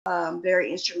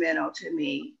very instrumental to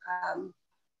me.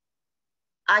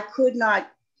 I could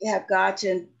not have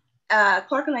gotten,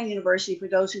 Clark Atlanta University, for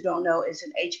those who don't know, is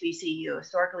an HBCU,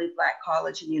 Historically Black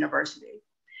College and University.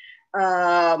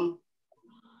 And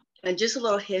just a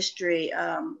little history.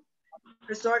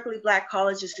 Historically Black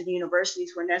colleges and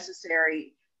universities were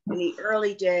necessary in the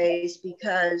early days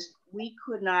because we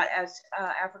could not, as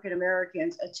African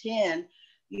Americans, attend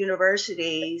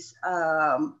universities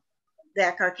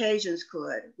that Caucasians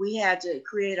could. We had to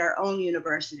create our own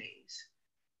universities.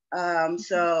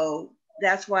 So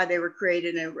that's why they were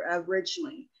created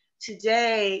originally.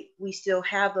 Today, we still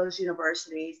have those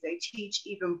universities. They teach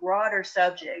even broader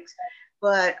subjects,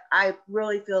 but I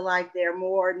really feel like they're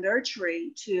more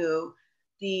nurturing to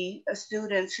the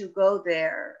students who go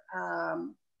there,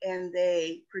 and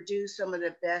they produce some of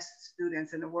the best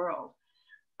students in the world.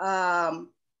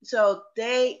 So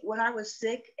when I was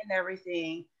sick and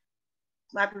everything,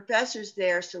 my professors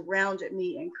there surrounded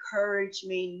me, encouraged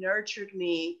me, nurtured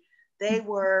me. They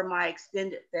were my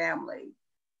extended family.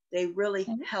 They really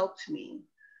helped me.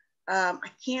 I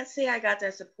can't say I got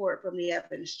that support from the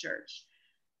Adventist Church.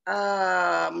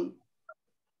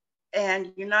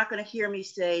 And you're not going to hear me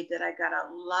say that I got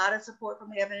a lot of support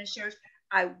from the Adventist Church.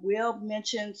 I will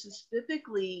mention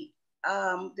specifically,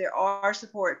 there are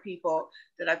support people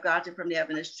that I've gotten from the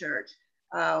Adventist Church.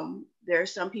 There are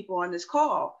some people on this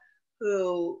call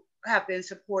who have been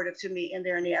supportive to me, and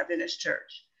they're in the Adventist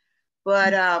Church.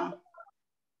 But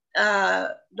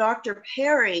Dr.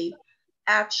 Perry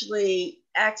actually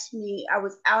asked me, I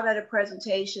was out at a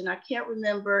presentation. I can't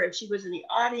remember if she was in the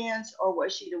audience or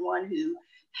was she the one who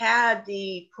had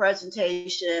the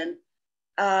presentation,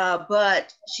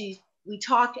 but we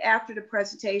talked after the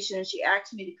presentation. She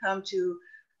asked me to come to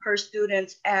her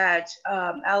students at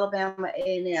Alabama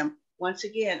A&M. Once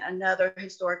again, another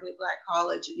historically Black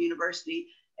college and university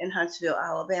in Huntsville,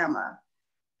 Alabama.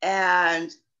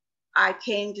 And I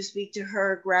came to speak to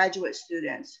her graduate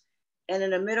students. And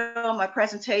in the middle of my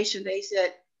presentation, they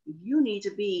said, you need to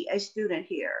be a student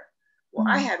here. Well,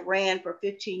 I had ran for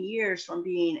 15 years from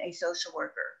being a social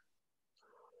worker.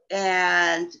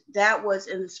 And that was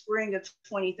in the spring of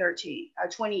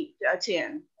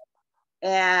 2010.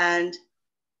 And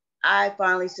I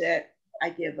finally said,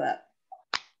 I give up.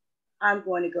 I'm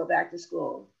going to go back to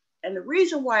school. And the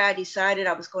reason why I decided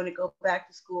I was going to go back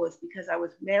to school is because I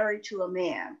was married to a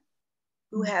man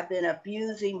who had been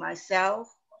abusing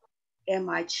myself and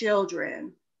my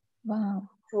children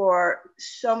for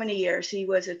so many years. He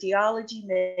was a theology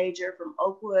major from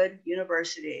Oakwood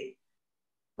University,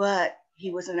 but he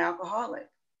was an alcoholic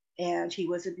and he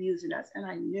was abusing us. And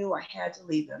I knew I had to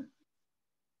leave him,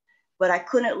 but I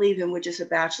couldn't leave him with just a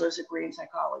bachelor's degree in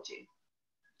psychology.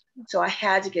 So I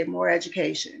had to get more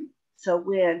education. So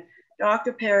when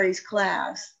Dr. Perry's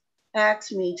class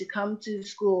asked me to come to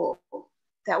school,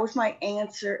 that was my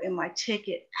answer and my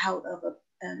ticket out of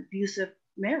an abusive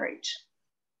marriage.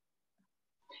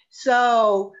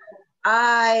 So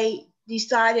I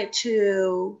decided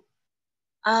to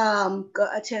go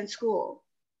attend school.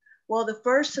 Well, the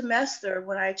first semester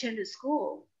when I attended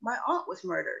school, my aunt was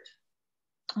murdered.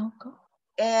 Oh, God.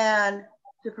 And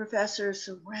the professors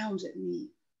surrounded me.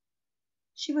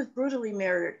 She was brutally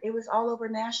murdered. It was all over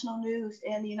national news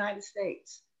in the United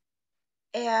States.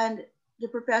 And the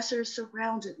professors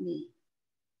surrounded me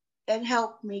and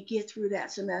helped me get through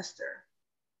that semester.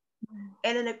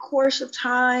 And in the course of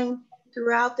time,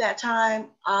 throughout that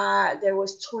time, there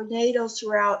was tornadoes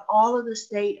throughout all of the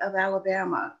state of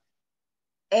Alabama.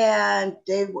 And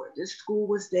the school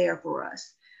was there for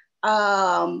us.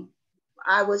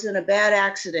 I was in a bad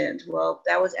accident. Well,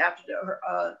 that was after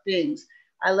the things.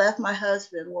 I left my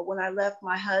husband. Well, when I left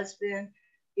my husband,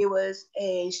 it was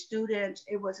a student,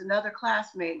 it was another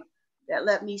classmate that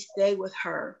let me stay with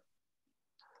her.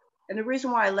 And the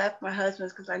reason why I left my husband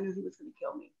is because I knew he was going to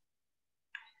kill me.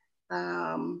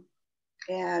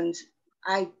 And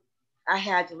I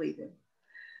had to leave him.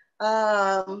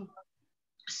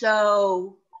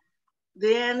 So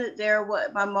then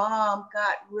my mom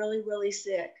got really, really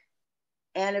sick,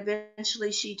 and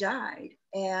eventually she died.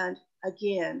 And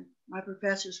again, my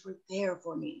professors were there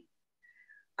for me.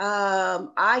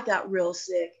 I got real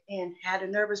sick and had a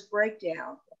nervous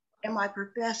breakdown, and my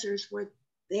professors were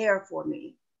there for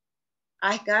me.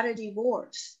 I got a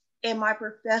divorce, and my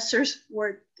professors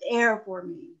were there for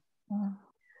me. Mm.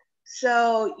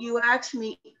 So you asked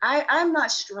me, I'm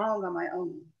not strong on my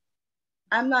own.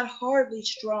 I'm not hardly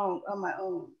strong on my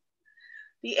own.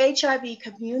 The HIV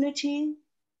community,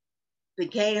 the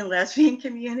gay and lesbian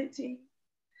community,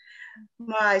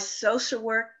 my social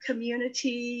work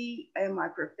community, and my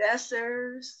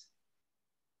professors,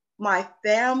 my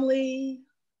family,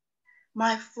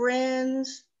 My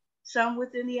friends, some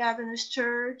within the Adventist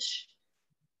church,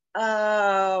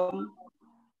 um,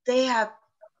 they have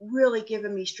really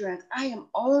given me strength. I am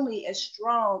only as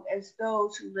strong as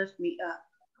those who lift me up.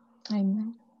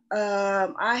 Amen.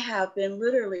 I have been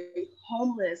literally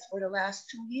homeless for the last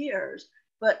 2 years,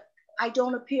 but I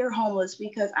don't appear homeless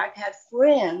because I've had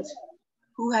friends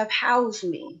who have housed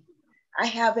me. I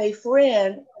have a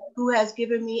friend who has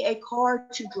given me a car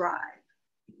to drive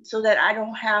so that I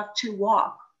don't have to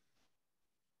walk.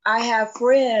 I have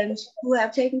friends who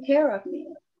have taken care of me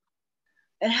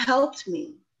and helped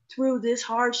me through this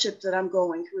hardship that I'm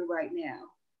going through right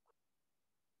now.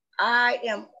 I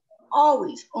am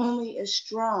always only as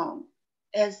strong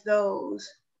as those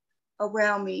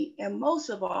around me, and most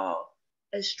of all,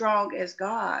 as strong as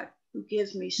God who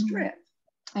gives me strength.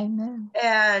 Amen.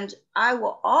 And I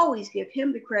will always give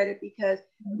him the credit because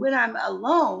when I'm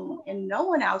alone and no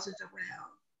one else is around,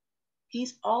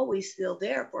 he's always still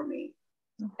there for me.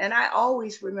 And I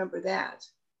always remember that.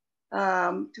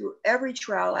 Through every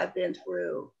trial I've been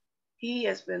through, he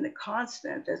has been the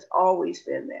constant that's always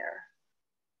been there.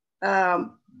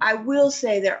 I will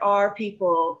say there are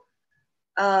people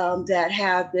that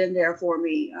have been there for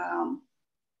me.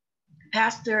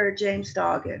 Pastor James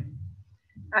Doggett,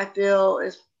 I feel,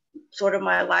 is sort of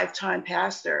my lifetime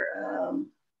pastor.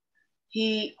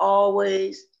 He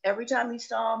always, every time he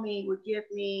saw me, would give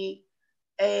me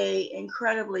a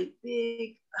incredibly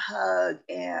big hug,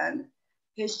 and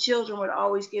his children would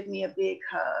always give me a big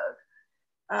hug.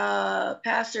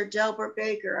 Pastor Delbert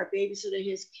Baker, I babysitted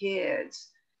his kids,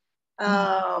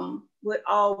 would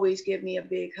always give me a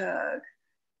big hug.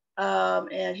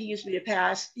 And he used to be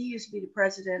he used to be the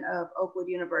president of Oakwood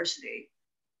University.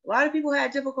 A lot of people had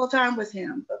a difficult time with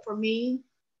him, but for me,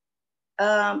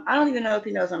 I don't even know if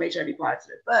he knows I'm HIV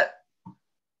positive, but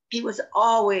he was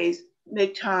always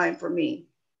make time for me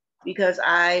because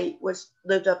I was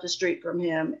lived up the street from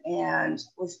him and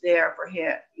was there for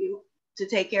him to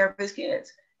take care of his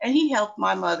kids. And he helped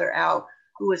my mother out,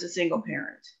 who was a single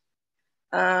parent.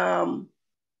 Um,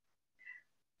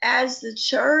 as the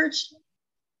church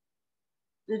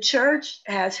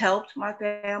has helped my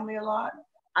family a lot.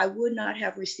 I would not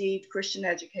have received Christian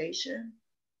education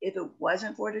if it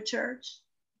wasn't for the church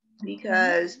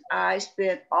because I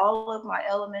spent all of my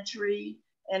elementary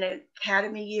and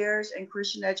academy years in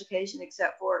Christian education,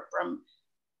 except for from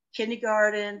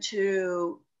kindergarten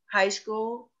to high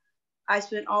school. I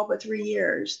spent all but 3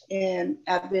 years in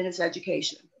Adventist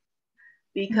education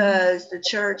because the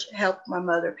church helped my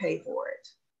mother pay for it.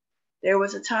 There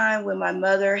was a time when my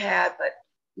mother had but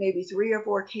maybe 3 or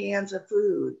 4 cans of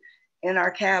food in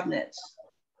our cabinets.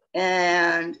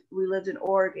 And we lived in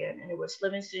Oregon, and it was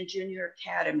Livingston Junior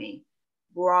Academy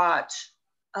brought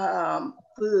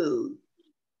food,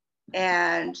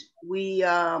 and we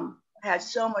had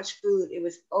so much food. It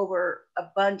was over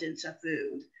abundance of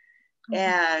food.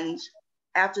 And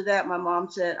after that, my mom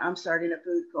said, I'm starting a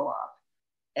food co-op.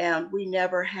 And we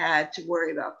never had to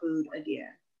worry about food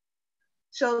again.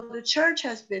 So the church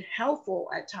has been helpful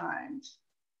at times,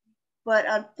 but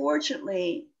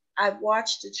unfortunately, I've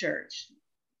watched the church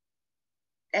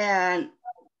and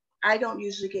I don't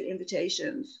usually get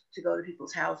invitations to go to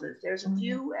people's houses. There's a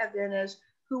few Adventists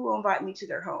who will invite me to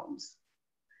their homes,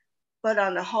 but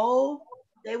on the whole,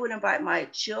 they would invite my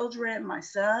children, my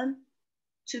son,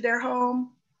 to their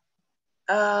home,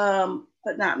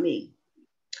 but not me.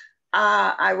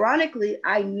 Ironically,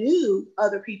 I knew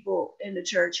other people in the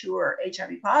church who were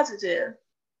HIV positive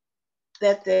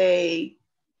that they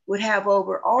would have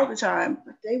over all the time,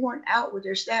 but they weren't out with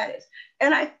their status.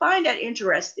 And I find that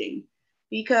interesting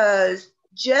because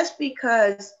just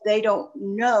because they don't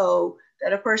know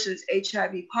that a person is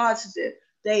HIV positive,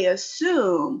 they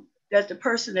assume that the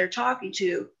person they're talking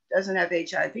to doesn't have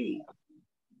HIV.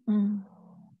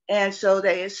 And so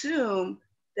they assume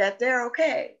that they're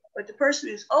okay. But the person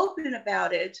who's open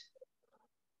about it,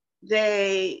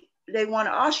 they want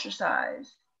to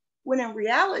ostracize. When in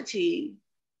reality,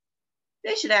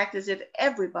 they should act as if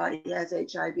everybody has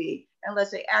HIV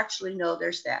unless they actually know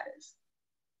their status.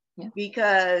 Yeah.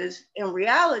 Because in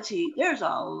reality, there's a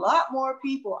lot more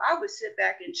people. I would sit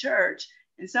back in church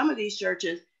in some of these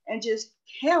churches and just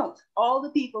count all the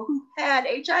people who had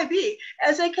HIV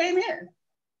as they came in.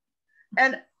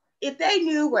 And if they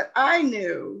knew what I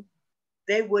knew,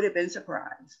 they would have been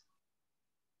surprised.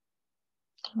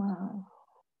 Wow.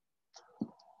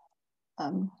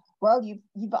 Well,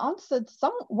 you've answered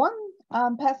one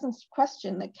person's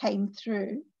question that came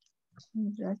through.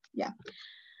 Yeah,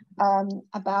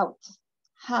 about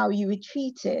how you were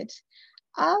treated.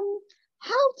 How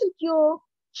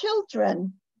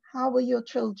were your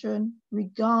children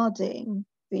regarding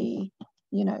the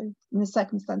you know, in the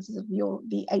circumstances of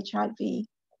the HIV,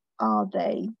 are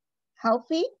they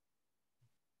healthy?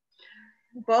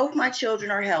 Both my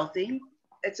children are healthy.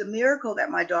 It's a miracle that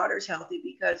my daughter's healthy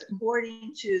because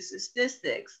according to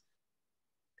statistics,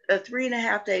 a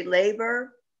 3.5-day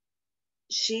labor,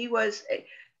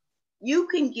 you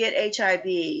can get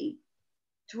HIV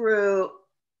through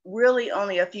really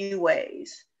only a few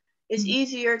ways. It's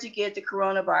easier to get the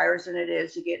coronavirus than it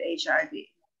is to get HIV.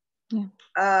 Yeah.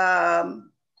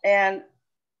 And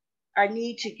I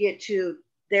need to get to,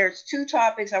 there's 2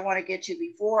 topics I want to get to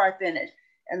before I finish.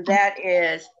 And that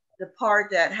is the part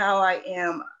that how I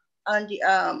am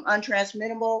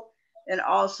untransmittable, and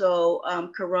also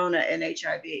corona and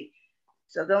HIV.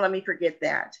 So don't let me forget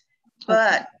that.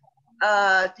 But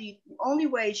the only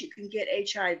ways you can get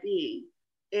HIV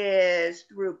is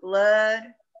through blood,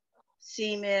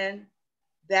 semen,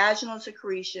 vaginal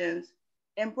secretions,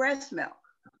 and breast milk.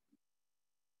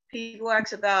 People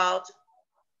ask about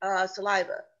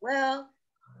saliva. Well,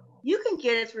 you can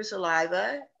get it through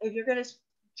saliva if you're going to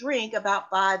drink about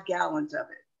 5 gallons of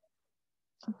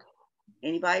it. Okay.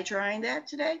 Anybody trying that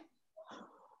today?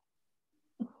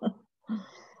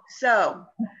 So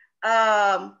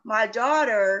my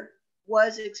daughter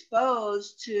was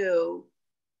exposed to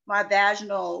my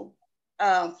vaginal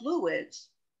fluids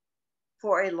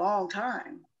for a long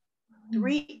time.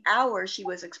 3 hours she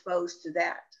was exposed to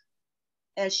that.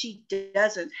 And she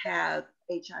doesn't have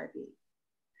HIV.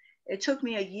 It took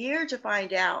me a year to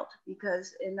find out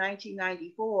because in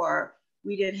 1994,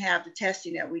 we didn't have the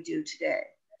testing that we do today.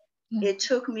 It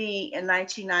took me in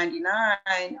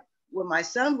 1999, when my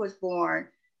son was born,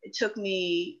 it took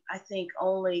me, I think,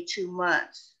 only 2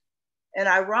 months. And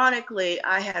ironically,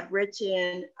 I had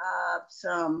written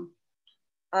some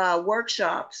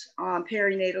workshops on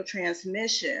perinatal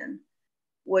transmission,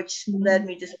 which led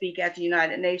me to speak at the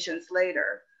United Nations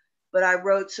later. But I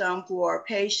wrote some for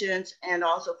patients and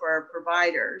also for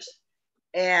providers.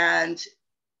 And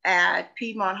at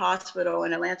Piedmont Hospital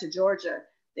in Atlanta, Georgia,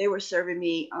 they were serving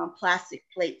me plastic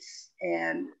plates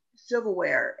and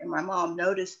silverware. And my mom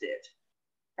noticed it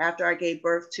after I gave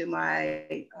birth to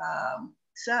my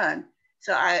son.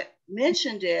 So I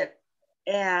mentioned it,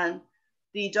 and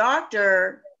the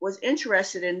doctor was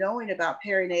interested in knowing about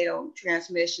perinatal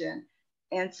transmission.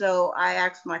 And so I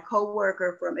asked my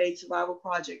coworker from AIDS Survival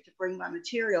Project to bring my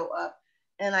material up.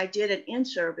 And I did an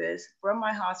in-service from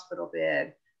my hospital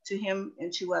bed to him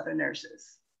and 2 other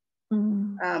nurses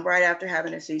right after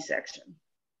having a C-section.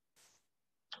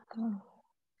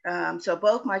 So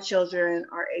both my children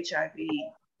are HIV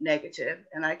negative.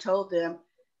 And I told them,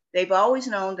 they've always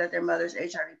known that their mother's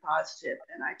HIV positive.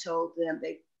 And I told them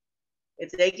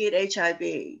if they get HIV,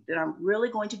 then I'm really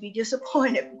going to be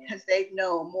disappointed because they've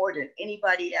known more than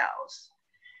anybody else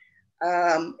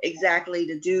exactly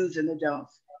the do's and the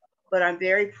don'ts. But I'm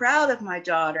very proud of my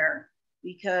daughter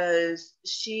because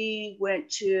she went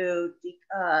to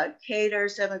the Cater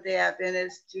Seventh-day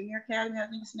Adventist Junior Academy, I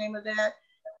think is the name of that,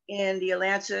 in the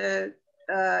Atlanta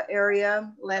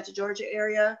area, Atlanta, Georgia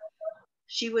area.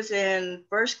 She was in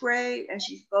 1st grade and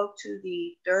she spoke to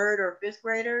the 3rd or 5th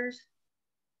graders.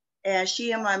 And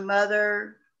she and my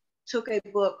mother took a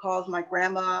book called My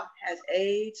Grandma Has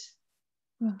AIDS.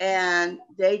 And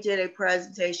they did a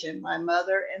presentation. My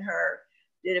mother and her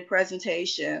did a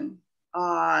presentation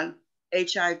on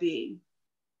HIV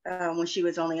when she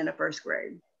was only in the 1st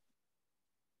grade.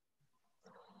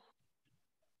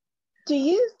 Do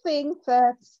you think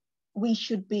that we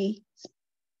should be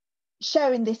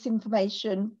sharing this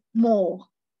information more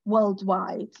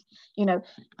worldwide? You know,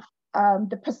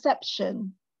 the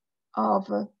perception of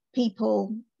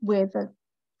people with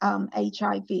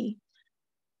HIV.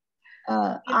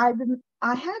 I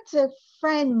had a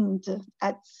friend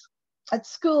at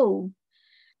school,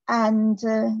 and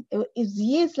it was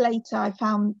years later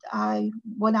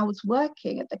when I was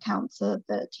working at the counter,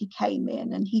 that he came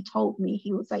in and he told me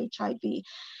he was HIV.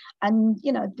 And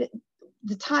you know,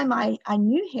 the time I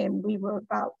knew him, we were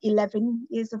about 11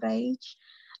 years of age.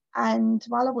 And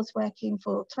while I was working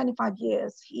for 25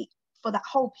 years, for that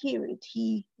whole period,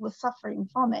 he was suffering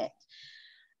from it.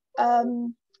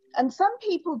 And some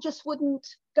people just wouldn't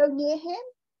go near him.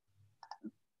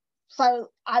 So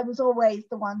I was always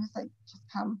the one who said, just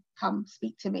come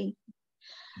speak to me.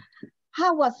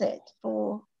 How was it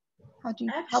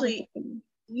Actually,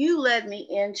 you led me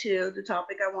into the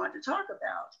topic I wanted to talk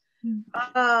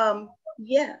about.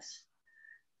 Yes.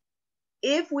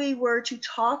 If we were to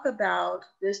talk about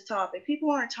this topic,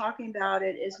 people aren't talking about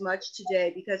it as much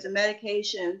today because the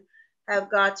medications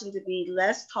have gotten to be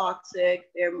less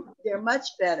toxic. They're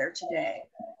much better today.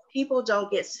 People don't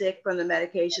get sick from the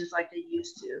medications like they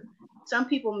used to. Some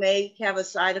people may have a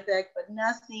side effect, but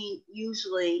nothing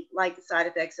usually like the side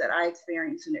effects that I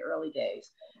experienced in the early days.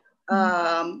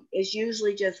 It's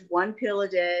usually just one pill a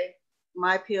day.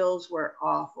 My pills were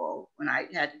awful when I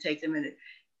had to take them in.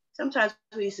 Sometimes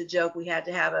we used to joke we had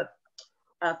to have a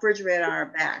refrigerator on our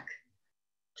back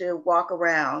to walk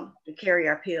around to carry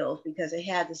our pills because they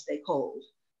had to stay cold.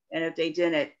 And if they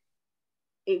didn't,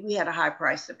 we had a high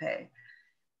price to pay.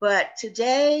 But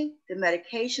today, the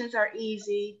medications are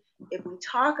easy. If we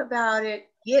talk about it,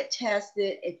 get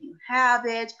tested. If you have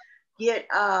it, get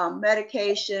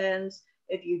medications.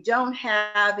 If you don't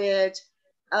have it,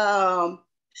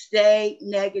 stay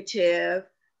negative.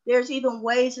 There's even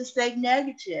ways to stay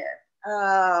negative.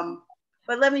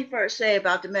 But let me first say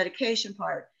about the medication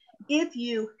part. If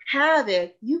you have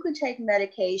it, you can take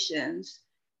medications,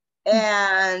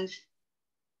 and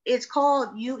it's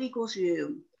called U equals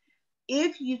U.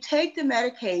 If you take the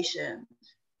medication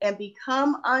and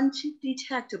become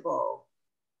undetectable,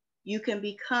 you can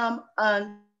become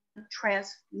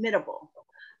untransmittable.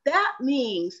 That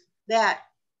means that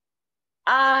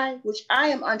which I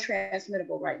am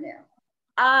untransmittable right now,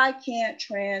 I can't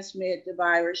transmit the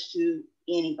virus to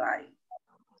anybody.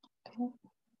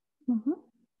 Mm-hmm.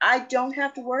 I don't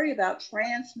have to worry about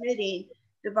transmitting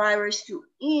the virus to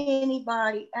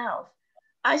anybody else.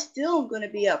 I still am going to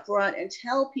be upfront and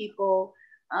tell people,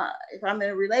 if I'm in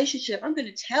a relationship, I'm going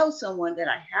to tell someone that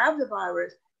I have the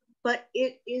virus, but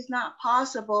it is not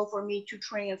possible for me to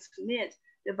transmit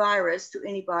the virus to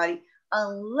anybody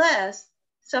unless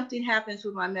something happens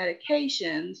with my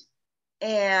medications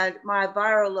and my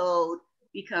viral load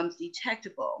becomes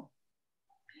detectable.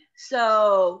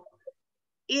 So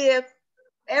if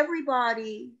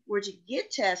everybody were to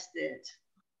get tested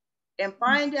and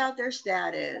find out their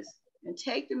status and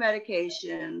take the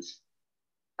medications,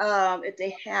 if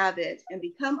they have it, and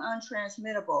become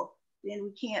untransmittable, then we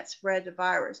can't spread the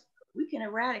virus. We can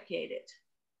eradicate it.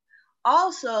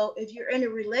 Also, if you're in a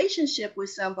relationship with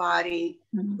somebody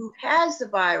who has the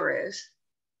virus,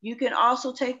 you can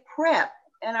also take PrEP.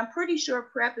 And I'm pretty sure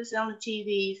PrEP is on the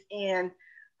TVs in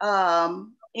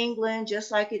England, just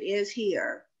like it is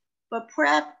here. But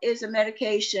PrEP is a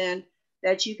medication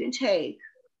that you can take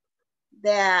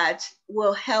that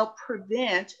will help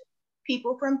prevent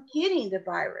people from getting the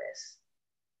virus,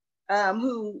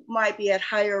 who might be at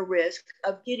higher risk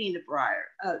of getting the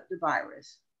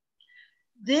virus.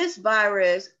 This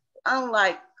virus,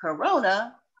 unlike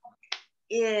Corona,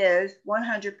 is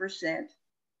 100%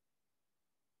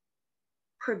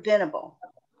 preventable.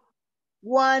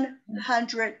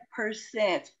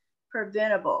 100%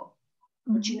 preventable.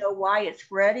 But you know why it's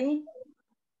spreading?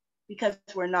 Because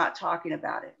we're not talking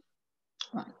about it.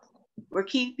 Right. We're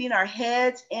keeping our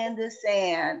heads in the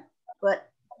sand,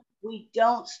 but we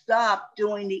don't stop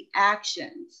doing the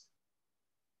actions.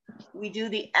 We do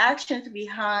the actions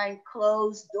behind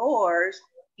closed doors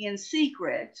in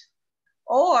secret,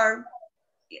 or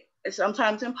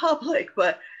sometimes in public,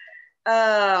 but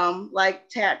like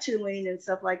tattooing and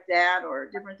stuff like that, or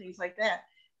different things like that.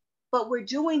 But we're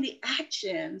doing the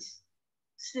actions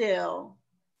still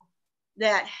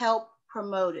that help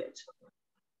promote it.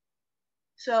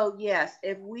 So yes,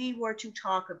 if we were to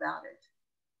talk about it,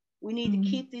 we need to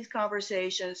keep these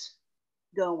conversations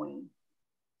going.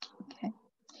 Okay.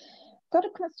 Got a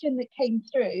question that came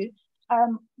through.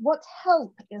 What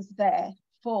help is there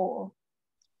for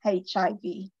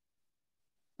HIV?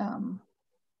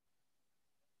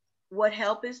 What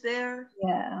help is there?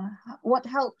 Yeah. What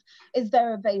help is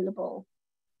there available?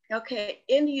 Okay.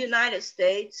 In the United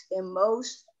States, in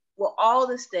all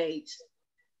the states,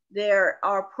 there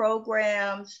are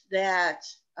programs that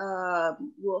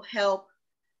will help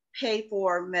pay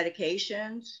for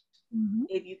medications.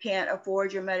 If you can't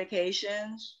afford your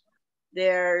medications,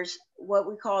 there's what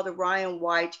we call the Ryan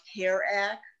White Care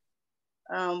Act.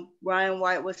 Ryan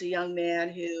White was a young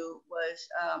man who was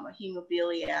a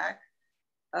hemophiliac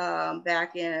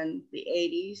back in the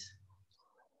 80s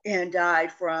and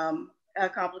died from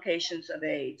complications of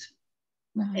AIDS.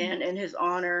 And in his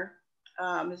honor,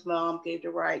 his mom gave the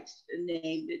rights and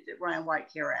named it the Ryan White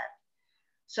Care Act.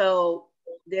 So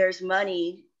there's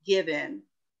money given.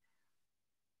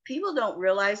 People don't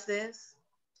realize this,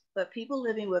 but people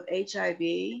living with HIV,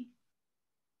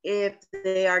 if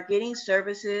they are getting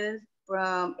services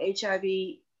from HIV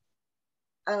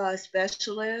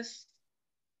specialists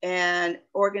and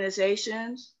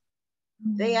organizations,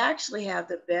 they actually have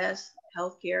the best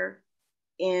healthcare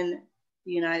in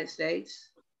the United States.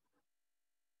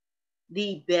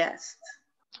 The best.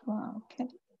 Wow, okay.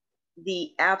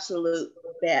 The absolute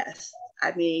best.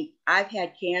 I mean, I've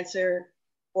had cancer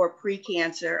or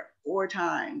pre-cancer 4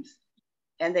 times,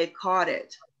 and they've caught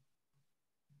it.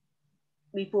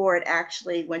 before it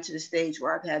actually went to the stage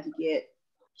where I've had to get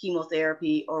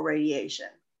chemotherapy or radiation.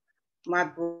 My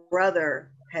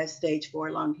brother has stage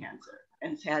 4 lung cancer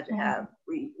and has had to have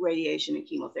radiation and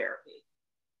chemotherapy.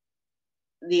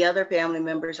 The other family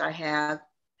members I have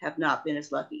not been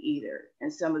as lucky either,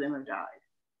 and some of them have died.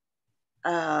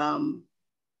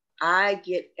 I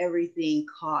get everything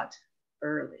caught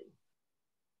early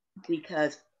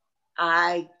because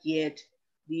I get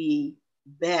the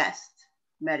best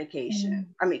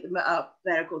medication,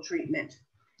 medical treatment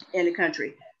in the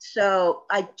country. So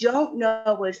I don't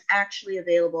know what's actually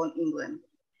available in England,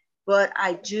 but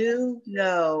I do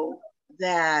know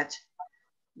that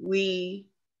we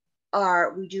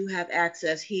do have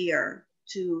access here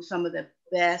to some of the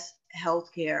best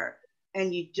healthcare,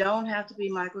 and you don't have to be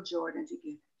Michael Jordan to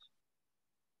get it.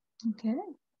 Okay.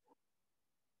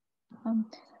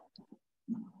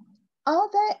 Are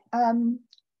there,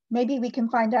 maybe we can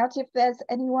find out if there's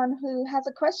anyone who has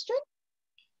a question?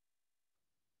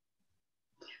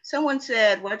 Someone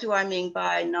said, what do I mean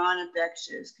by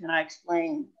non-infectious? Can I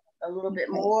explain a little bit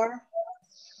more?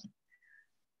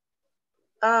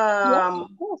 Yes,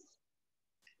 of course.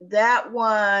 That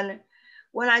one,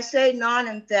 when I say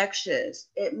non-infectious,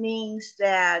 it means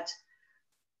that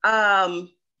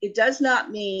it does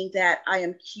not mean that I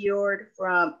am cured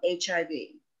from HIV.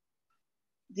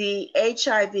 The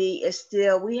HIV is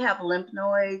still, we have lymph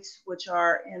nodes, which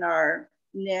are in our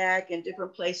neck and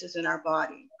different places in our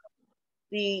body.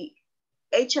 The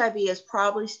HIV is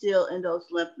probably still in those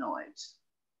lymph nodes,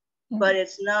 but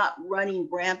it's not running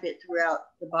rampant throughout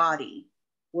the body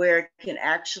where it can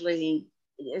actually,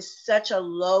 it's such a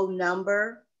low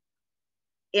number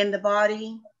in the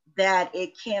body that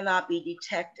it cannot be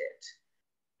detected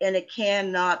and it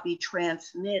cannot be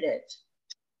transmitted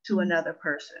to another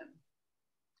person.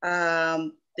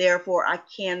 Therefore, I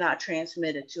cannot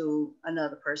transmit it to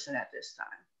another person at this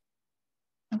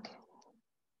time. Okay.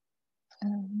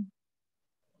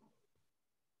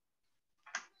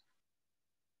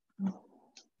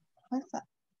 What's that?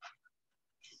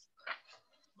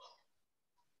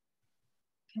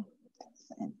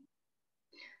 Okay.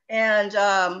 And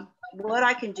what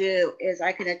I can do is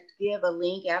I can give a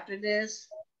link after this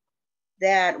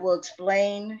that will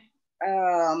explain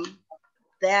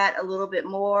that a little bit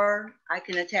more. I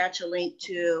can attach a link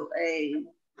to a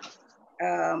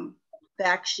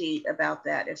fact sheet about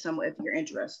that if you're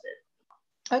interested.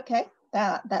 Okay,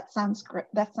 that sounds great.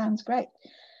 That sounds great.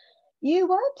 You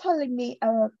were telling me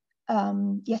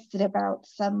yesterday about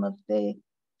some of the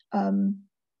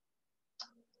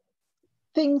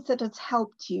things that has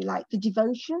helped you, like the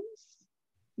devotions.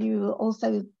 You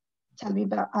also tell me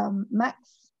about Max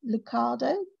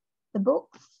Lucado, the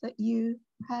books that you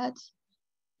had.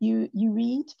 You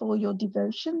read for your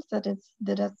devotions that has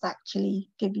actually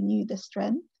given you the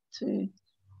strength to.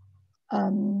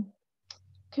 Can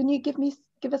you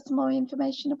give us more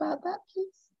information about that,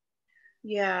 please?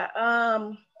 Yeah.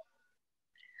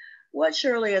 What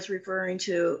Shirley is referring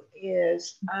to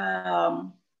is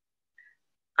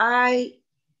I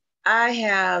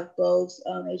have both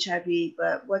HIV,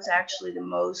 but what's actually the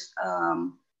most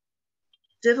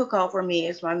difficult for me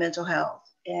is my mental health.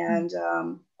 And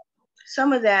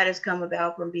some of that has come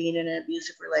about from being in an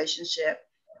abusive relationship,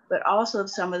 but also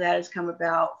some of that has come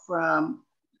about from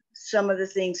some of the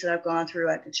things that I've gone through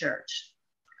at the church.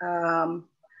 And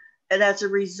as a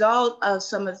result of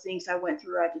some of the things I went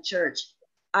through at the church,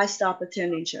 I stopped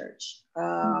attending church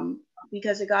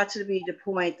because it got to be the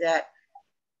point that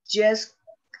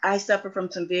I suffer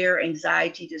from severe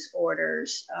anxiety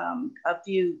disorders, a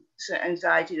few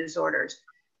anxiety disorders.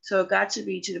 So it got to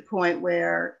be to the point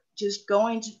where just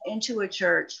going into a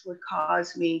church would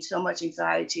cause me so much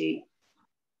anxiety,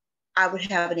 I would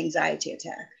have an anxiety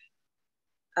attack.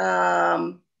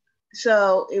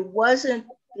 So it wasn't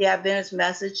the Adventist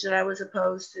message that I was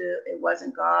opposed to. It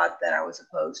wasn't God that I was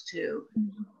opposed to.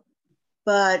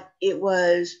 But it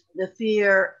was the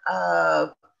fear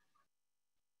of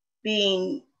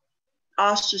being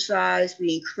ostracized,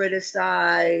 being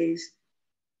criticized.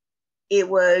 It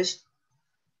was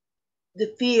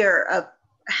the fear of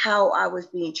how I was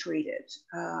being treated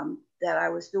that I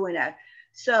was doing that.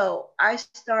 So I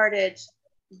started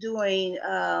doing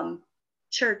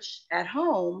church at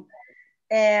home,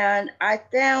 and I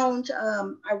found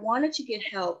I wanted to get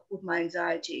help with my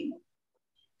anxiety.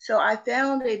 So I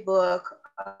found a book,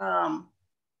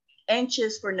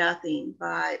 Anxious for Nothing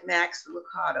by Max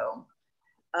Lucado.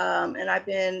 And I've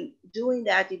been doing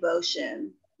that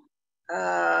devotion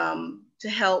to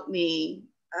help me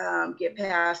get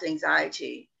past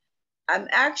anxiety. I'm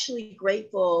actually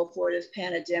grateful for this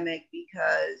pandemic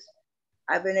because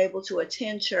I've been able to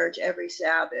attend church every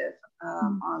Sabbath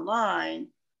online,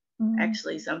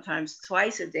 actually sometimes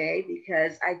twice a day,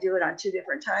 because I do it on 2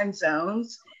 different time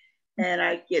zones, and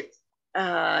I get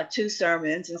 2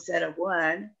 sermons instead of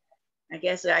 1. I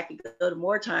guess I could go to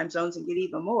more time zones and get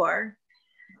even more.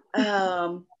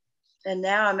 And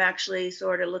now I'm actually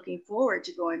sort of looking forward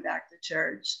to going back to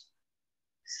church.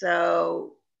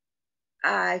 So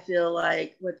I feel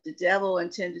like what the devil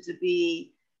intended to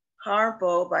be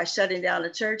harmful by shutting down the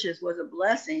churches was a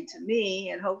blessing to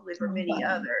me, and hopefully for many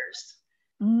others.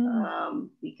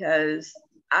 Because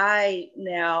I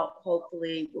now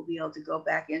hopefully will be able to go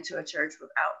back into a church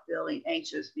without feeling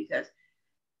anxious, because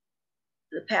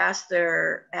the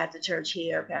pastor at the church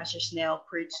here, Pastor Snell,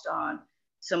 preached on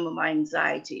some of my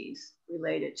anxieties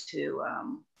related to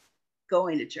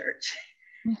going to church.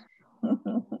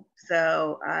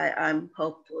 So I'm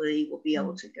hopefully will be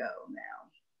able to go now.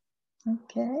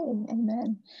 Okay,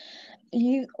 amen.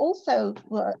 You also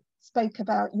spoke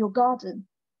about your garden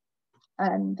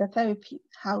and the therapy,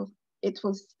 how it's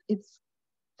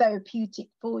therapeutic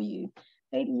for you.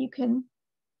 Maybe you can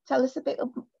tell us a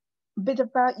bit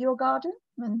about your garden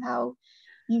and how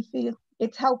you feel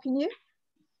it's helping you.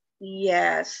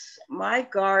 Yes, my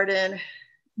garden,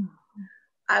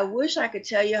 I wish I could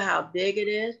tell you how big it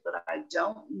is, but I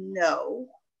don't know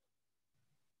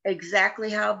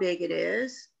exactly how big it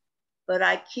is. But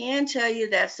I can tell you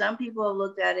that some people have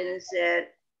looked at it and said,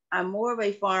 I'm more of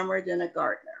a farmer than a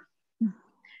gardener.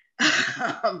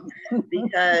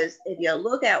 Because if you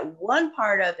look at one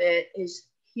part of it, is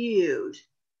huge.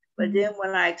 But then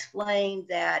when I explained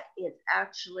that it's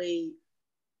actually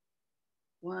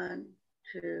 1,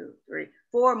 2, 3,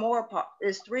 4 more parts,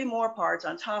 there's 3 more parts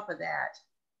on top of that,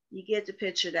 you get the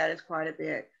picture that it's quite a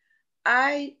bit.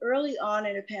 Early on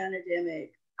in the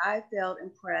pandemic, I felt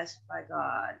impressed by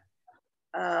God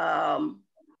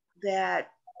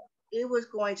that it was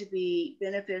going to be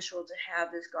beneficial to have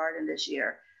this garden this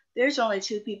year. There's only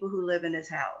 2 people who live in this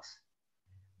house,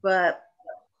 but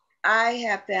I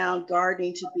have found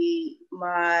gardening to be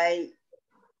my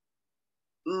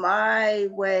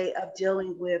way of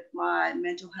dealing with my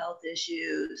mental health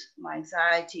issues, my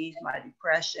anxieties, my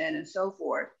depression, and so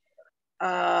forth.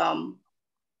 To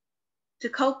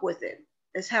cope with it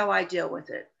is how I deal with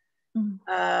it.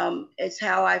 It's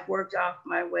how I've worked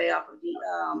my way off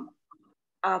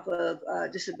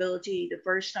of disability the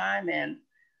first time, and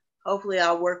hopefully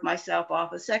I'll work myself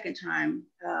off a second time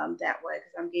that way,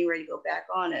 because I'm getting ready to go back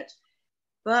on it.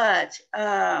 But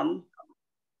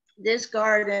this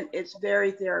garden, it's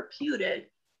very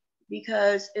therapeutic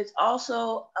because it's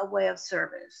also a way of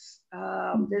service.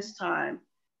 This time,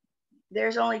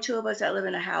 there's only 2 of us that live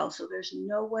in a house, so there's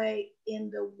no way in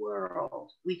the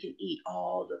world we can eat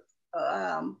all the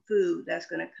food that's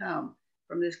going to come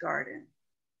from this garden.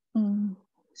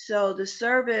 So the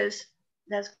service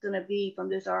that's going to be from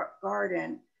this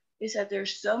garden is that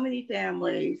there's so many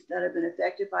families that have been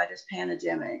affected by this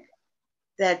pandemic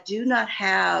that do not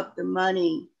have the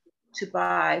money to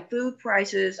buy. Food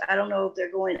prices, I don't know if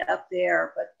they're going up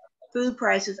there, but food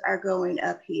prices are going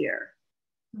up here.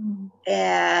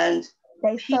 And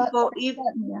people,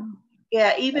 even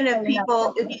if you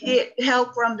get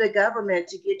help from the government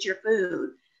to get your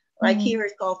food, like here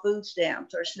it's called food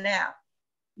stamps or SNAP,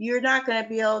 you're not going to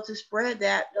be able to spread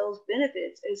those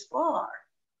benefits as far.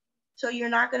 So you're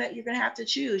going to have to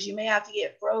choose. You may have to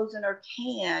get frozen or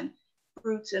canned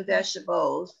fruits and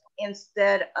vegetables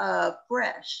instead of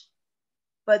fresh.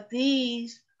 But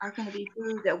these are going to be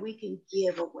food that we can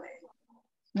give away.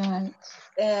 Right.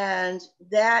 And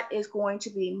that is going to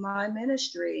be my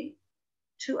ministry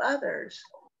to others.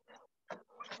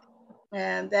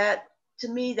 And that, to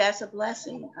me, that's a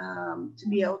blessing to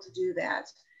be able to do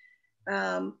that.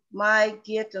 My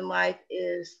gift in life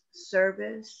is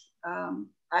service.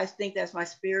 I think that's my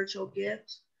spiritual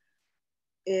gift,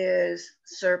 is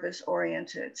service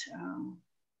oriented.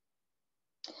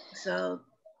 So,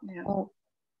 yeah. Well,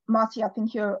 Marcya, I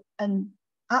think you're an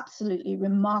absolutely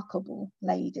remarkable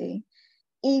lady.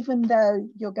 Even though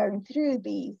you're going through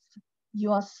these,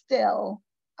 you are still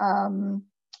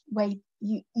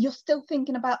you're still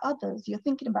thinking about others. You're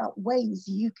thinking about ways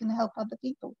you can help other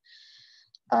people.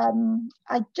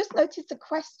 I just noticed a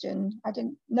question. I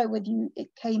don't know whether it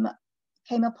came up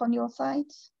on your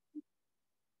side.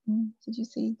 Did you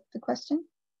see the question?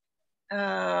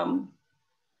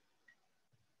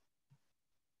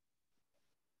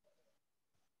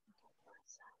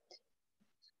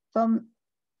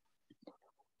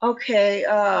 Okay,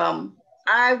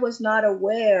 I was not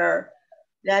aware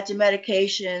that the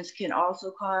medications can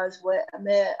also cause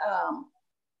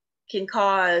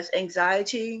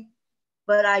anxiety,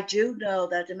 But I do know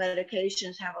that the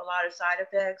medications have a lot of side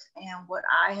effects. And what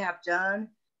I have done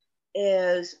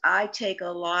is I take a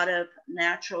lot of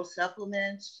natural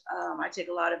supplements. I take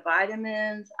a lot of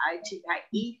vitamins. I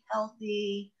eat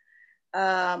healthy.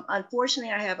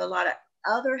 Unfortunately, I have a lot of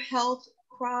other health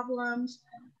problems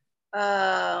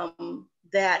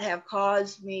that have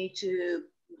caused me to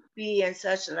be in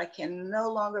such that I can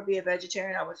no longer be a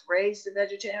vegetarian. I was raised a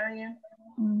vegetarian,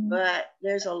 but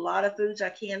there's a lot of foods I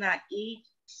cannot eat.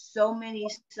 So many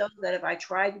so that if I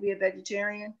tried to be a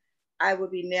vegetarian, I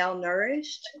would be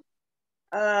malnourished.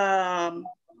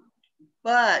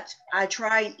 But I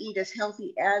try and eat as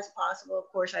healthy as possible.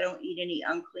 Of course, I don't eat any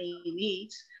unclean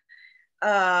meats.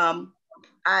 But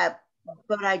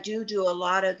I do a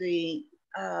lot of the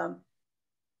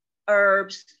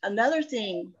herbs. Another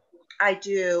thing I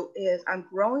do is I'm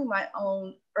growing my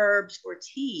own herbs for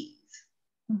teas.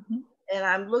 And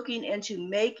I'm looking into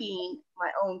making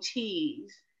my own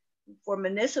teas for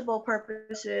medicinal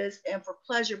purposes and for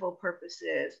pleasurable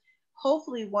purposes.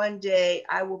 Hopefully one day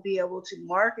I will be able to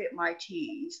market my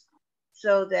teas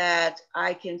so that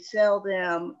I can sell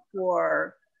them on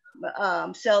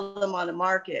the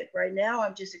market. Right now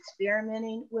I'm just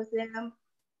experimenting with them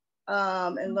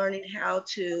and learning how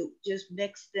to just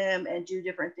mix them and do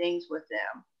different things with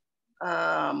them.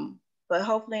 But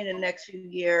hopefully in the next few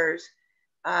years,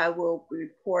 I will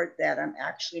report that I'm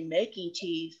actually making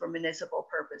teas for medicinal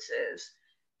purposes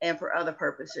and for other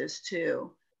purposes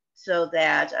too. So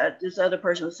that this other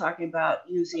person was talking about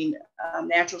using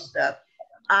natural stuff.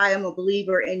 I am a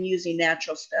believer in using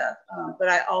natural stuff, but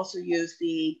I also use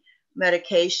the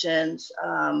medications.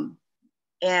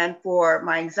 And for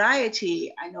my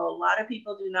anxiety, I know a lot of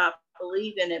people do not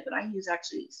believe in it, but I use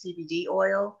actually CBD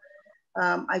oil.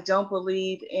 I don't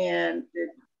believe in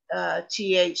the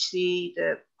THC,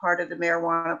 the part of the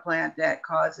marijuana plant that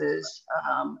causes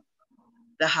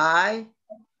the high.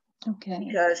 Okay.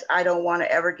 Because I don't want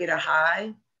to ever get a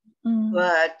high.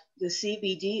 But the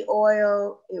CBD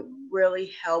oil, it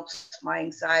really helps my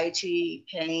anxiety,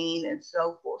 pain, and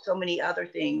so forth, so many other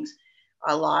things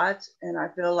a lot. And I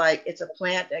feel like it's a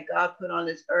plant that God put on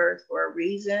this earth for a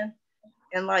reason.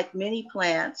 And like many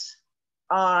plants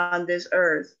on this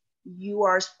earth, you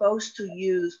are supposed to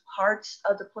use parts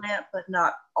of the plant, but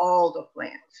not all the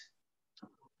plants.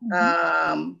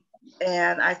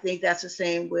 And I think that's the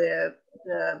same with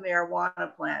the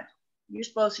marijuana plant. You're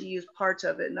supposed to use parts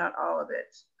of it, not all of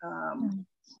it.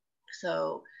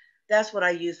 So that's what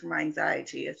I use for my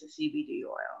anxiety, is the CBD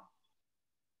oil.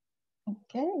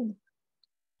 Okay.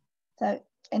 So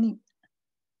any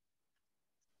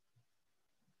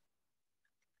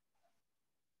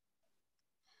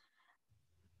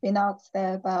been asked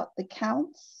there about the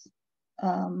counts.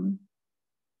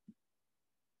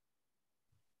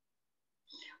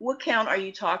 What count are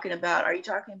you talking about? Are you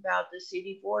talking about the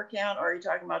CD4 count, or are you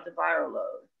talking about the viral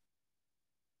load?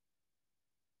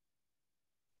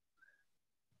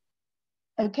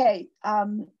 Okay.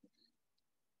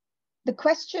 The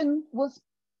question was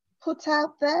put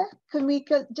out there. Can we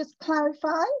just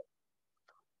clarify?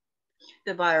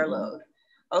 The viral load.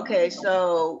 Okay,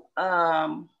 so let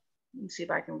me see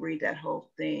if I can read that whole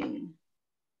thing.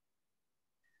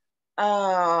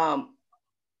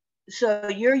 So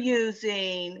you're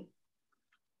using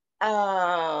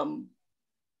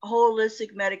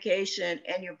holistic medication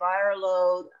and your viral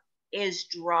load is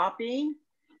dropping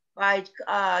by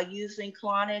using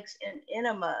clonics and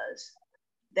enemas.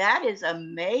 That is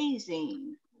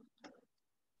amazing.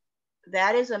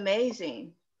 That is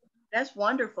amazing. That's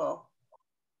wonderful.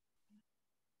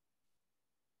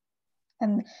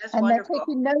 And they're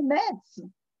taking no meds.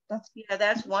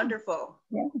 That's wonderful.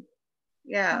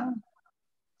 Yeah.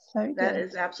 So that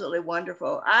is absolutely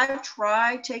wonderful. I've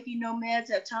tried taking no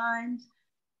meds at times,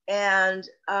 and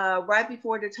right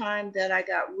before the time that I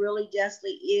got really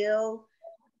deathly ill,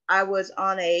 I was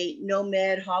on a no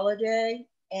med holiday,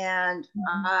 and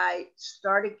I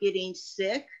started getting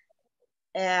sick,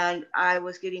 and I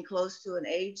was getting close to an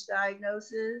AIDS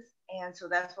diagnosis, and so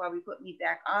that's why we put me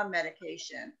back on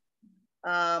medication.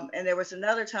 And there was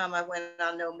another time I went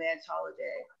on no meds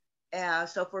holiday. And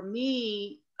so for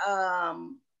me,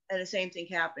 and the same thing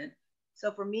happened.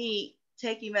 So for me,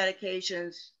 taking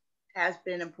medications has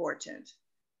been important.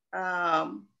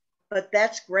 But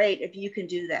that's great if you can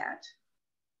do that.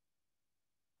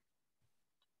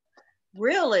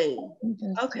 Really?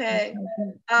 Okay.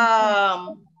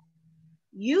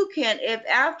 You can, if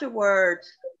afterwards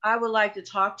I would like to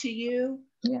talk to you.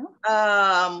 Yeah.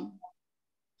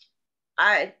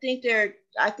 I think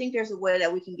there's a way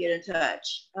that we can get in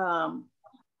touch, and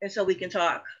so we can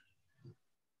talk.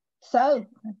 So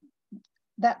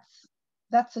that's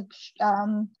that's a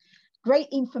great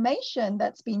information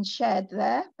that's been shared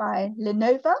there by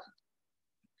Lenova.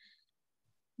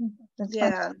 That's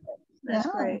yeah, that's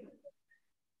yeah. great.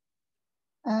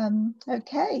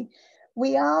 Okay,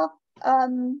 we are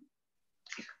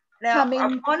Now,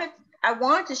 coming. I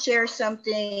wanted to share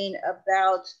something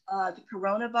about the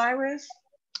coronavirus.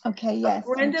 Okay, A yes.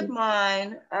 friend of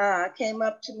mine came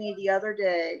up to me the other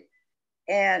day,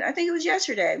 and I think it was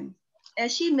yesterday,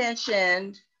 and she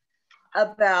mentioned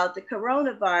about the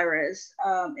coronavirus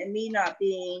and me not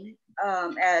being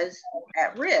as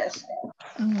at risk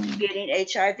to getting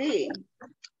HIV.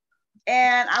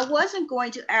 And I wasn't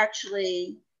going to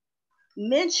actually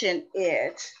mention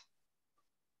it,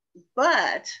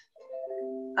 but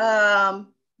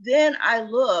then I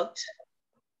looked.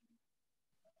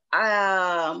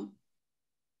 I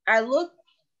looked.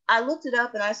 I looked it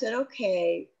up, and I said,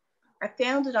 okay. I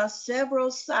found it on several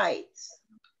sites,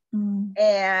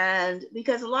 and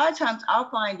because a lot of times I'll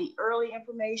find the early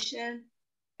information,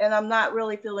 and I'm not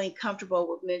really feeling comfortable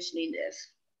with mentioning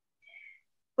this.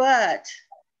 But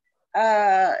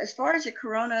as far as the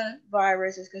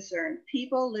coronavirus is concerned,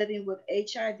 people living with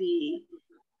HIV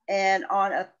and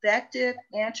on effective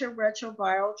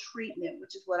antiretroviral treatment,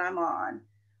 which is what I'm on,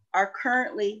 are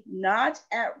currently not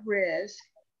at risk,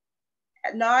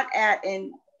 not at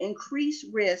an increased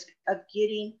risk of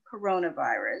getting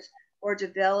coronavirus or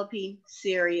developing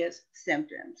serious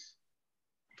symptoms.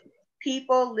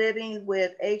 People living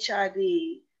with HIV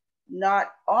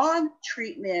not on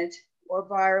treatment or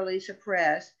virally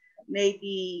suppressed may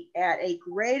be at a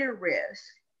greater risk.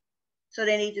 So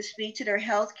they need to speak to their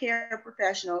healthcare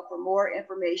professional for more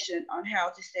information on how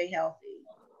to stay healthy.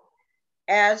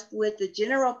 As with the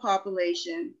general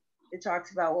population, it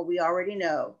talks about what we already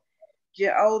know.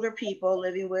 Older people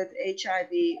living with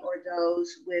HIV or those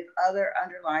with other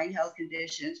underlying health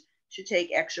conditions should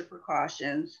take extra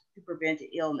precautions to prevent the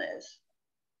illness.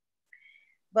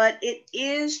 But it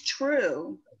is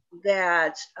true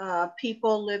that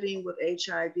people living with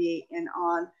HIV and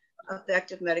on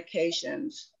effective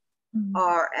medications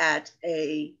are at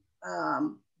a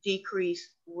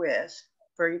decreased risk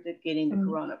for getting the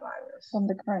coronavirus. From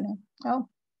the corona. Oh,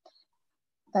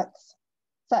 that's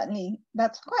certainly,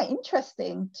 that's quite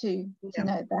interesting to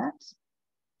know that.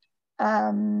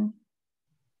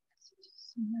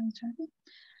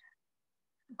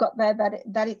 Got there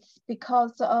that it's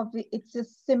because of it's a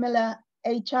similar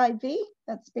HIV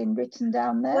that's been written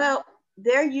down there. Well,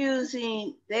 they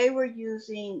were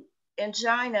using in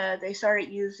China, they started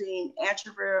using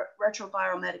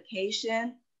antiretroviral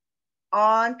medication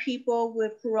on people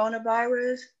with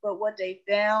coronavirus, but what they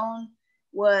found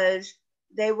was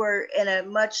they were in a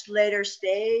much later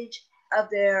stage of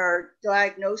their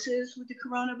diagnosis with the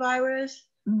coronavirus.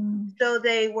 So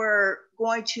they were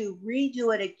going to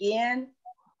redo it again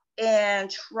and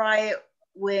try it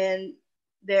when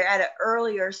they're at an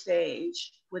earlier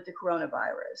stage with the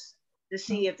coronavirus to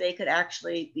see if they could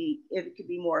actually if it could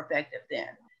be more effective then.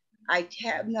 I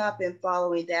have not been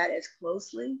following that as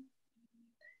closely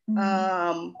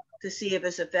to see if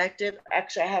it's effective.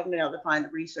 Actually, I haven't been able to find the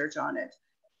research on it.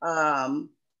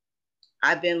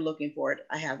 I've been looking for it.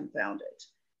 I haven't found it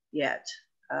yet.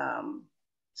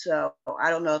 So I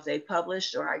don't know if they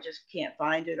published or I just can't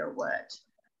find it or what.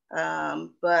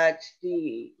 But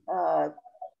the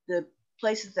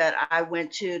places that I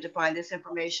went to find this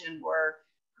information were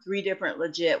 3 different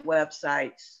legit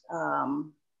websites.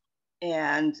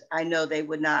 And I know they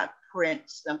would not print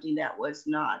something that was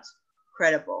not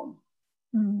credible.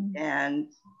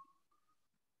 And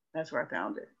that's where I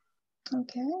found it.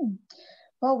 Okay.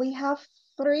 Well, we have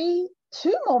 2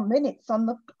 more minutes on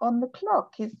the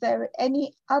clock. Is there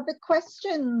any other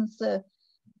questions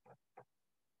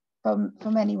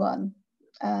from anyone?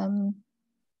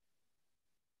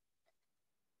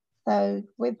 So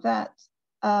with that,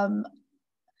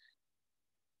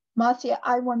 Marcya,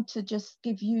 I want to just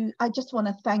I just want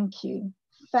to thank you.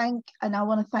 And I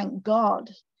want to thank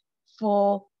God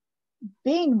for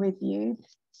being with you,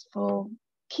 for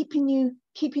keeping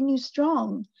you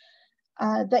strong,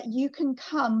 that you can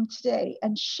come today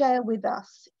and share with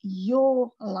us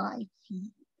your life,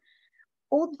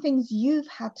 all the things you've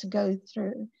had to go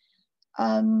through.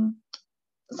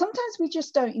 Sometimes we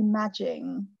just don't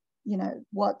imagine,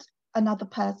 what another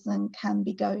person can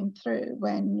be going through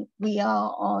when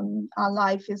our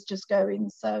life is just going.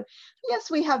 So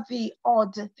yes, we have the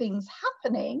odd things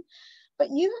happening, but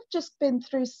you have just been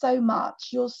through so much,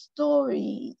 your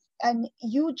story, and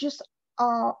you just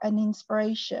are an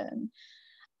inspiration.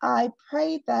 I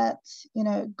pray that,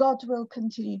 God will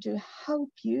continue to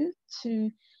help you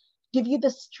to give you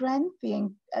the strength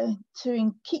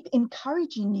to keep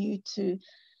encouraging you to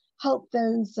help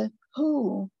those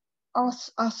who are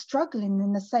struggling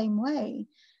in the same way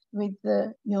with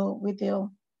your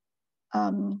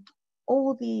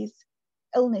all these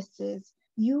illnesses.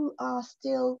 You are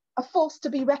still a force to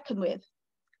be reckoned with,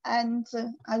 and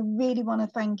I really want to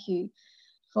thank you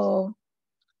for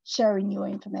sharing your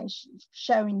information,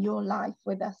 sharing your life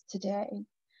with us today.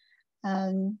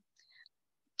 And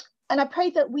I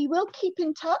pray that we will keep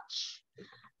in touch.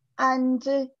 And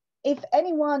if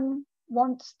anyone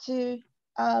wants to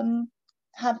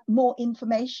have more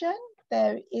information,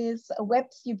 there is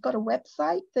you've got a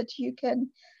website that you can,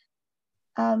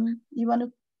 you want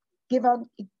to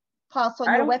pass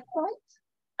on your website?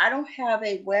 I don't have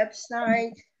a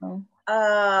website. Oh.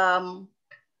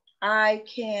 I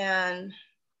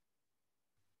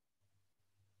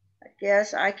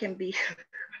guess I can be,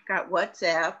 got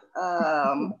WhatsApp.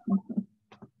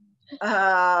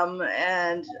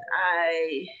 And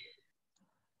I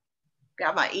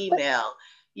got my email.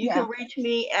 You can reach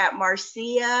me at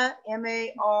Marcya,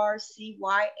 MARCYA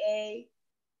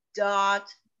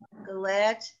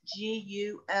 .Gullatte,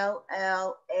 GULLATTE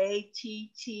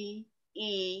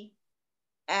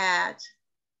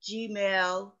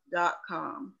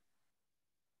 @gmail.com.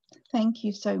 Thank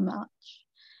you so much.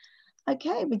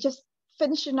 Okay, we're just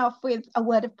finishing off with a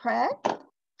word of prayer.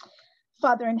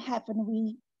 Father in heaven,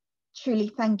 we truly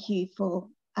thank you for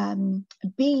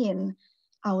being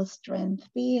our strength,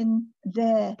 being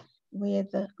there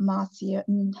with Marcya,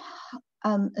 and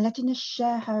letting us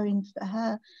share her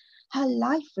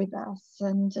life with us.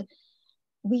 And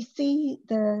we see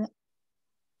the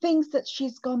things that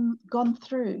she's gone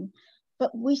through,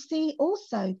 but we see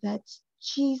also that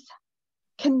she's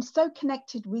so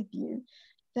connected with you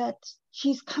that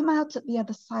she's come out at the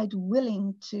other side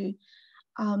willing to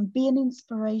be an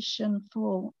inspiration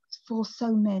for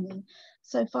so many.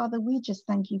 So Father, we just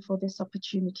thank you for this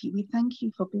opportunity. We thank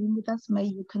you for being with us. May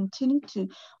you continue to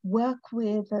work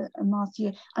with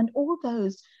Marcya and all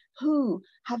those who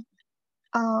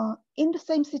are in the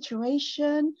same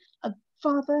situation.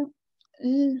 Father,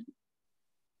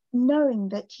 knowing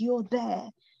that you're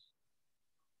there,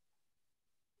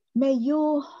 may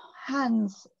your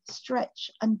hands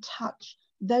stretch and touch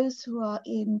those who are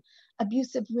in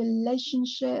abusive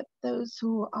relationship, those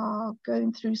who are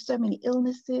going through so many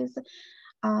illnesses,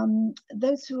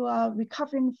 those who are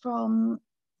recovering from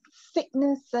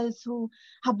sickness, those who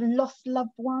have lost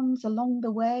loved ones along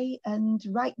the way. And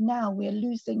right now we're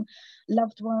losing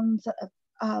loved ones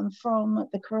from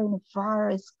the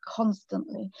coronavirus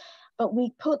constantly. But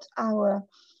we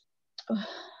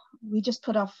just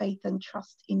put our faith and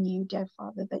trust in you, dear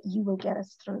Father, that you will get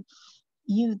us through.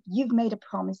 You've made a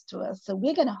promise to us, so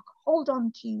we're going to hold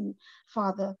on to you,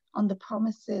 Father, on the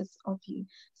promises of you.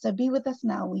 So be with us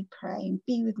now, we pray, and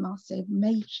be with Marcya.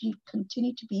 May she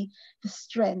continue to be the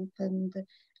strength and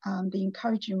the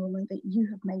encouraging woman that you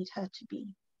have made her to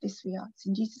be. This we ask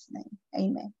in Jesus' name,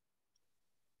 amen.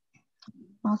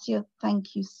 Marcya,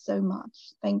 thank you so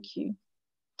much. Thank you.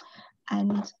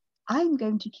 And I'm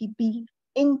going to keeping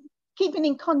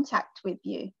in contact with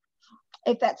you,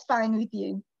 if that's fine with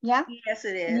you. Yeah. Yes,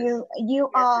 it is.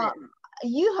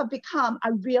 You have become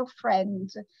a real friend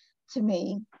to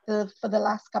me for the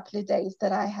last couple of days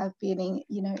that I have been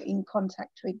in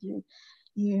contact with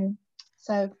you.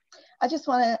 So I just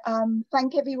want to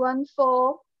thank everyone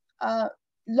for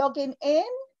logging in.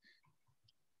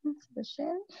 Thanks for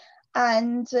sharing.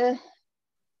 And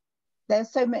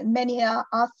there's so many are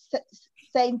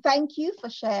saying thank you for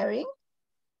sharing.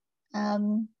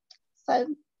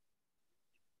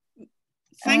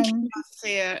 Thank you,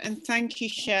 Marcya, and thank you,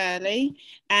 Shirley,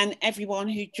 and everyone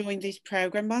who joined this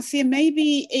program. Marcya,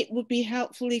 maybe it would be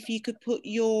helpful if you could put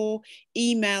your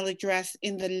email address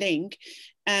in the link,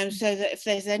 so that if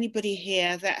there's anybody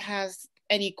here that has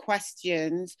any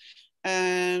questions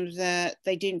that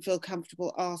they didn't feel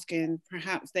comfortable asking,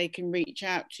 perhaps they can reach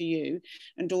out to you.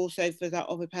 And also for that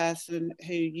other person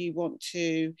who you want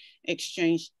to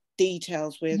exchange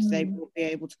details with, they will be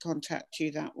able to contact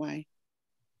you that way.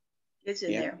 It's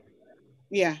in there.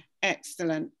 Yeah,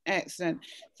 excellent.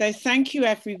 So thank you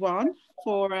everyone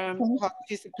for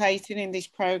participating in this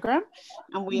program,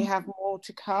 and we have more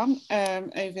to come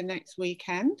over next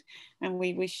weekend, and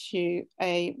we wish you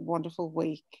a wonderful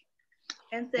week.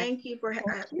 And thank you for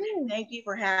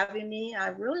having me. I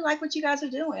really like what you guys are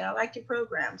doing. I like your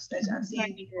programs that I've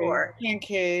seen before.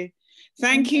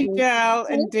 Thank you, Jill,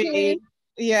 indeed.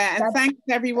 Yeah, and thanks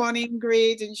everyone,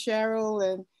 Ingrid and Cheryl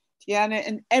and Diana,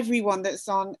 and everyone that's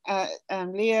on.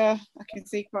 Leah, I can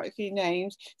see quite a few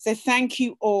names. So thank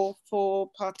you all for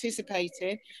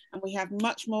participating. And we have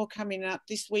much more coming up.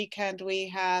 This weekend we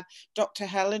have Dr.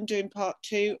 Helen doing part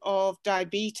 2 of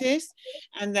diabetes.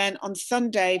 And then on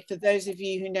Sunday, for those of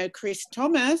you who know Chris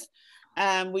Thomas,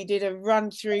 we did a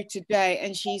run through today,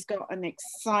 and she's got an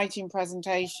exciting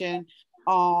presentation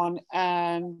on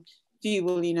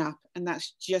fueling up, and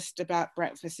that's just about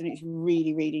breakfast, and it's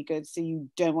really, really good, so you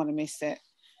don't want to miss it.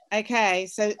 Okay,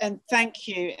 so, and thank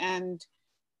you, and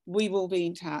we will be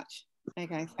in touch.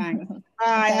 Okay, thanks.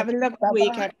 Bye. Okay. Have a lovely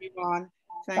week, everyone.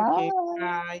 Thank you.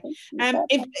 Bye.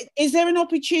 Is there an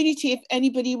opportunity, if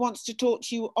anybody wants to talk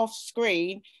to you off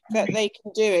screen, that they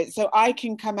can do it? So I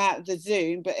can come out of the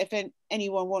Zoom, but if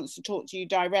anyone wants to talk to you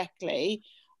directly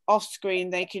off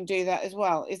screen, they can do that as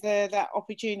well. Is there that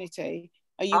opportunity?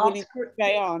 Are you willing to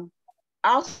stay on?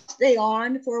 I'll stay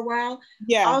on for a while.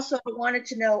 Yeah. Also, I wanted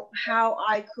to know how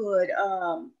I could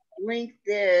link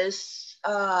this.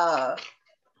 I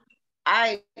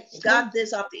got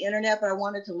this off the internet, but I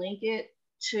wanted to link it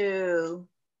to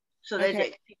so that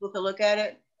people could look at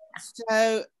it.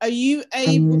 So are you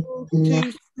able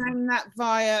to send that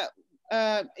via,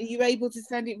 are you able to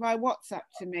send it via WhatsApp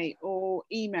to me or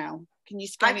email? Can you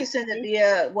scan it? I can send it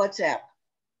via WhatsApp.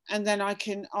 And then I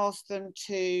can ask them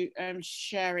to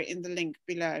share it in the link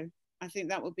below. I think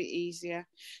that would be easier.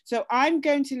 So I'm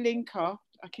going to link off.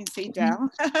 I can see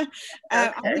down.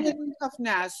 I'm going to link off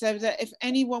now so that if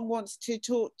anyone wants to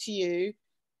talk to you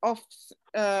off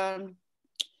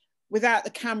without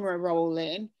the camera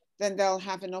rolling, then they'll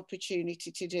have an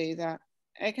opportunity to do that.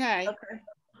 Okay. Okay.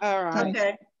 All right.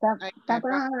 Okay.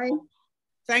 Bye-bye.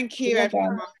 Thank you,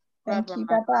 everyone. Thank you.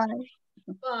 Bye-bye.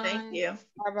 Bye. Thank you.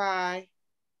 Bye-bye.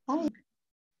 Bye.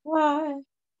 Bye.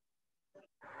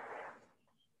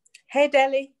 Hey,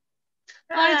 Deli.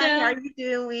 Hi, how are you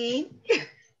doing?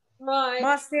 Right.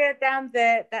 Marcya down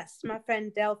there, that's my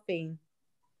friend Delphine.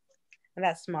 And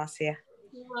that's Marcya.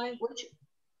 Right.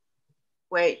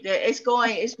 Wait,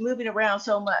 it's moving around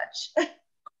so much.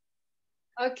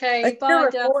 Okay, it's bye,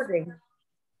 still recording.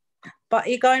 But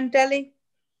you going, Deli?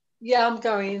 Yeah, I'm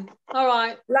going. All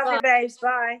right. Love you, babes.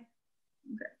 Bye.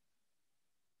 Okay.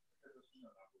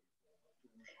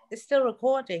 It's still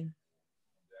recording.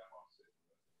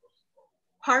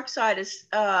 Parkside is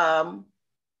the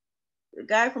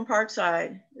guy from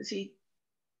Parkside. Is he?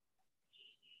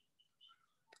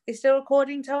 Is still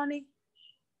recording, Tony?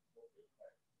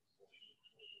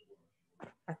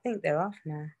 I think they're off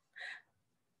now.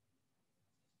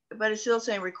 But it's still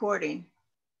saying recording.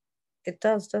 It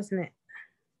does, doesn't it?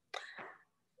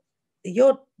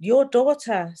 Your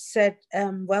daughter said,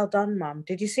 well done, Mum.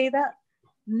 Did you see that?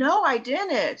 No, I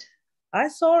didn't. I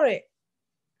saw it.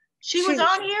 She was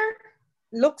on here?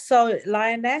 Looks so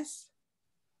lioness.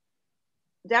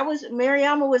 That was,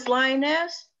 Mariama was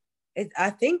lioness? I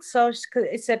think so.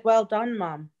 It said, well done,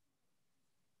 Mum.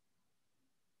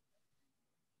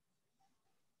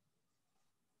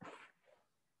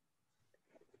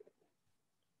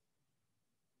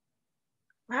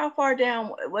 How far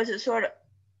down was it? Sort of.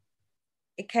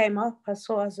 It came up. I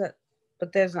saw it,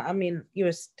 but there's. I mean, we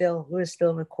were still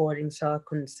recording, so I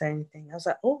couldn't say anything. I was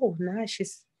like, oh, nice.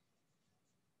 She's.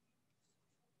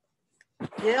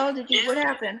 Yeah. What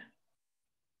happened?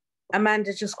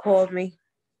 Amanda just called me.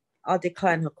 I'll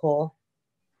decline her call.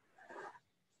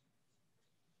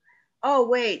 Oh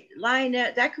wait,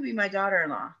 lioness. That could be my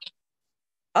daughter-in-law.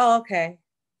 Oh, okay.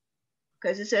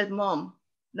 Because it says mom,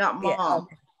 not mom. Yeah,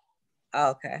 okay. Oh,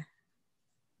 okay.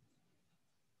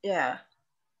 Yeah.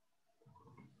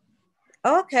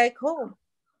 Okay, cool.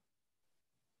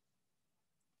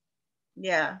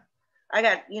 Yeah. I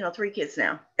got, 3 kids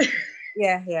now.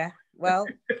 Yeah. Well,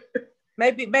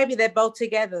 maybe they're both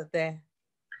together there.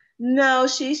 No,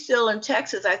 she's still in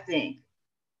Texas, I think.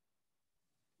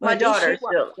 My daughter's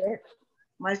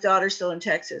still in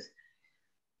Texas.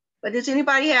 But does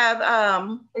anybody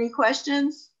have any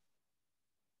questions?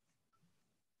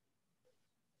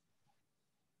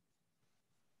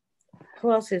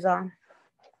 Who else is on?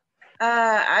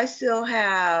 I still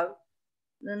have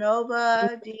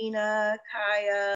Lenova, Dina, Kaya,